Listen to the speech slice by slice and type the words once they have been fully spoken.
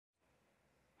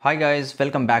Hi guys,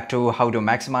 welcome back to How to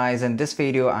Maximize. In this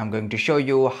video, I'm going to show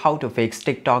you how to fix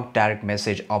TikTok direct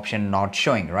message option not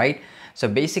showing, right? So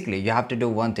basically, you have to do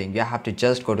one thing. You have to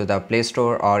just go to the Play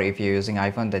Store, or if you're using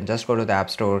iPhone, then just go to the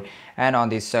App Store, and on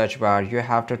the search bar, you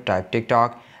have to type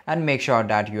TikTok and make sure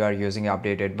that you are using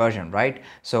updated version, right?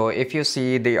 So if you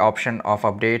see the option of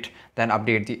update, then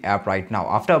update the app right now.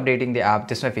 After updating the app,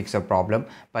 this may fix the problem,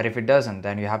 but if it doesn't,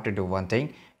 then you have to do one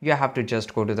thing. You have to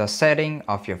just go to the setting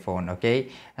of your phone, okay,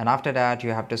 and after that you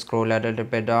have to scroll a little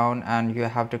bit down and you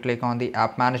have to click on the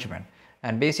app management,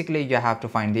 and basically you have to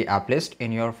find the app list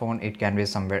in your phone. It can be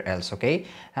somewhere else, okay,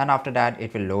 and after that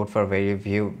it will load for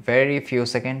very few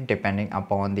seconds depending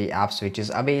upon the apps which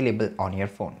is available on your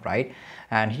phone, right?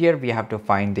 And here we have to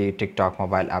find the TikTok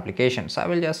mobile application, so I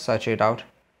will just search it out,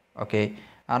 okay,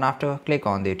 and after click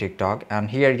on the TikTok, and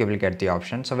here you will get the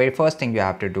option. So very first thing you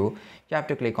have to do, you have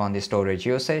to click on the storage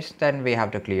usage, then we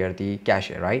have to clear the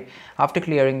cache, right? After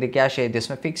clearing the cache, this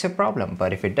may fix your problem,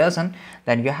 but if it doesn't,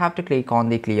 then you have to click on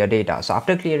the clear data. So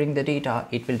after clearing the data,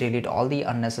 it will delete all the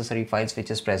unnecessary files which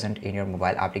is present in your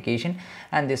mobile application,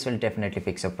 and this will definitely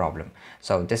fix your problem.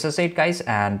 So this is it guys,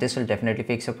 and this will definitely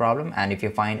fix your problem. And if you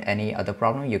find any other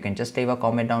problem, you can just leave a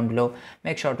comment down below.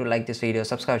 Make sure to like this video,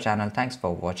 subscribe channel. Thanks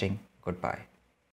for watching. Goodbye.